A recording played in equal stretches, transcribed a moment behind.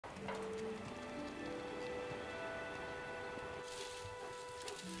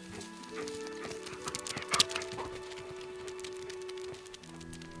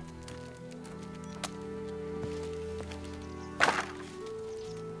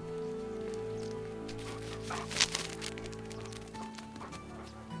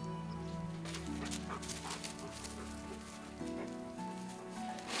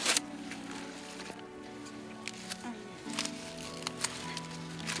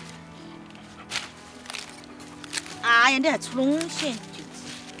呀，你还出东西，就。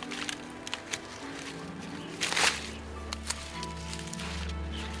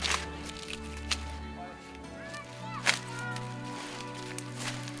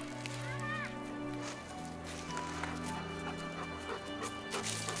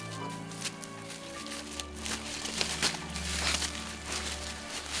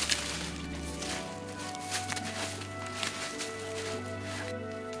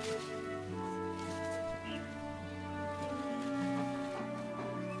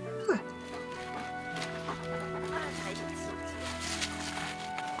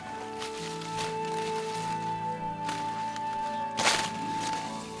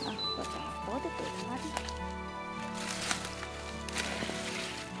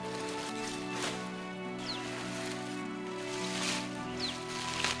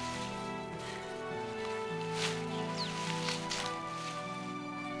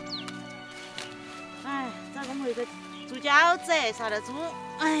 我们那个做饺子，啥的做，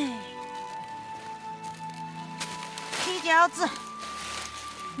哎，铁饺子，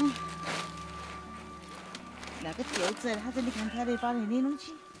那个豆子，他这里看他得把那里弄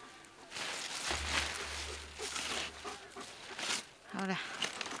起。好了，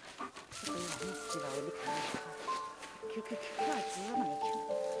这个很细了，你看，Q还滋那个 Q。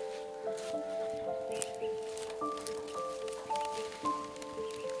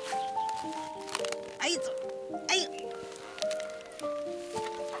 哎呦，哎呦，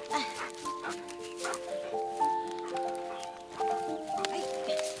哎，哎，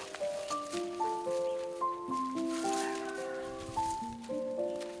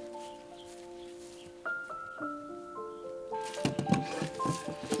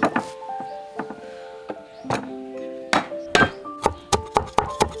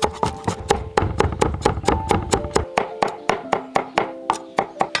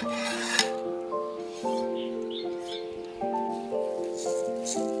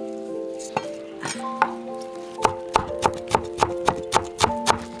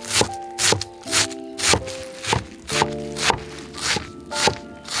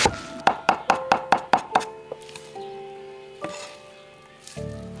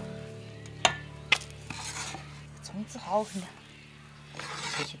葱子好很的，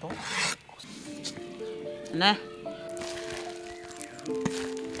切起多。来，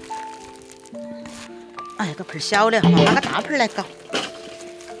哎，这盆小的，拿个大盆来搞。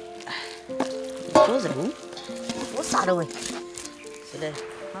多肉，多啥了喂？是的，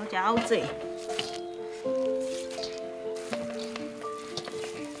好饺子。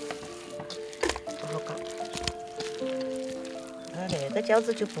不好搞。那个饺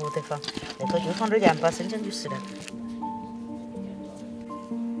子就不得放，那个就放点盐巴，生姜就是了。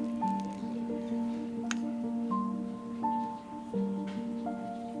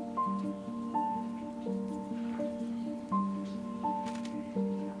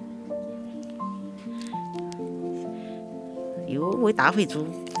 又喂大肥猪，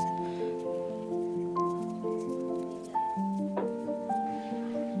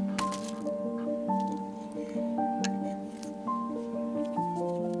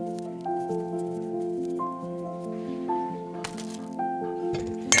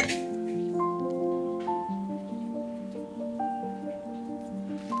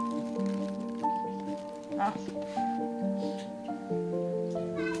啊。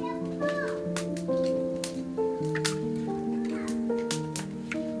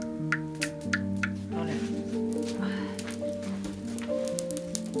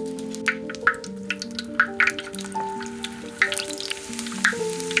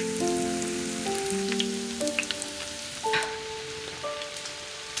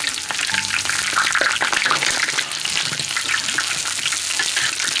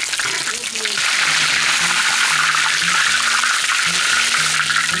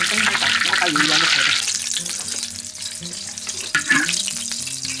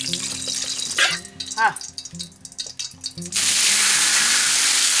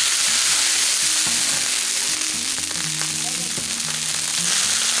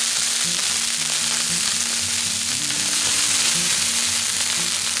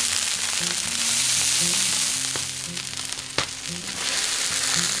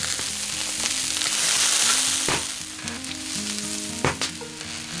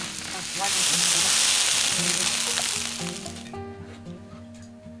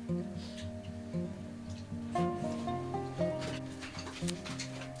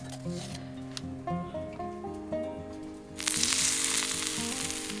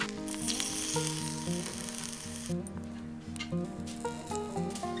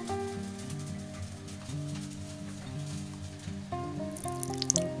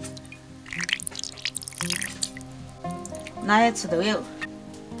哪一次都有。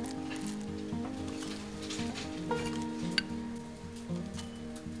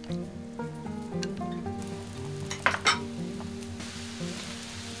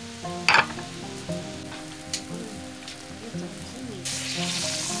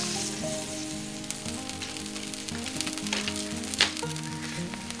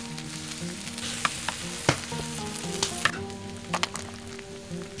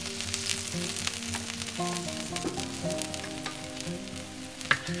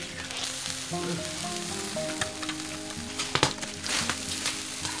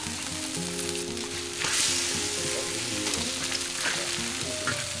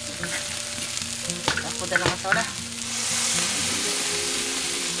不得那么烧了。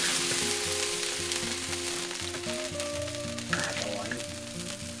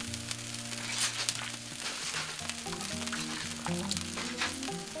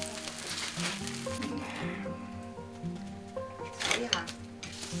炒一下，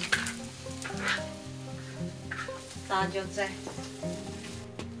炸饺子，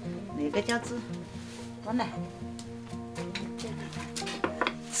那个饺子端来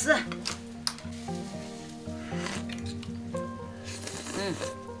吃。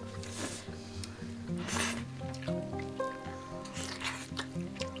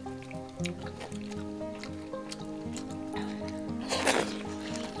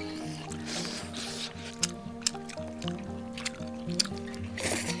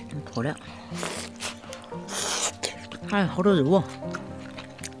漂亮，哎，好多肉哦！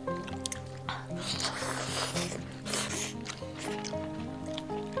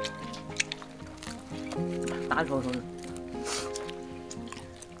大坨坨的。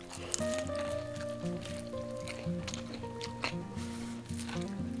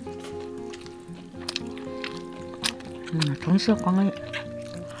汤匙光了。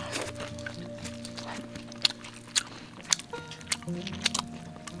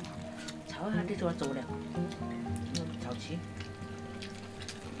炒一下这就走了，炒起。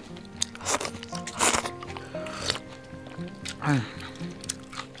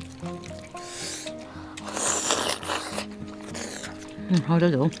好多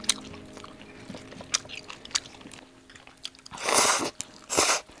肉。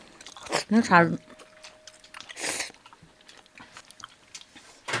那啥。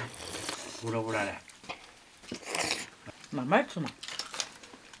不然嘞，慢慢吃嘛。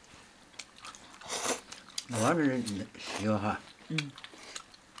那外面细了哈。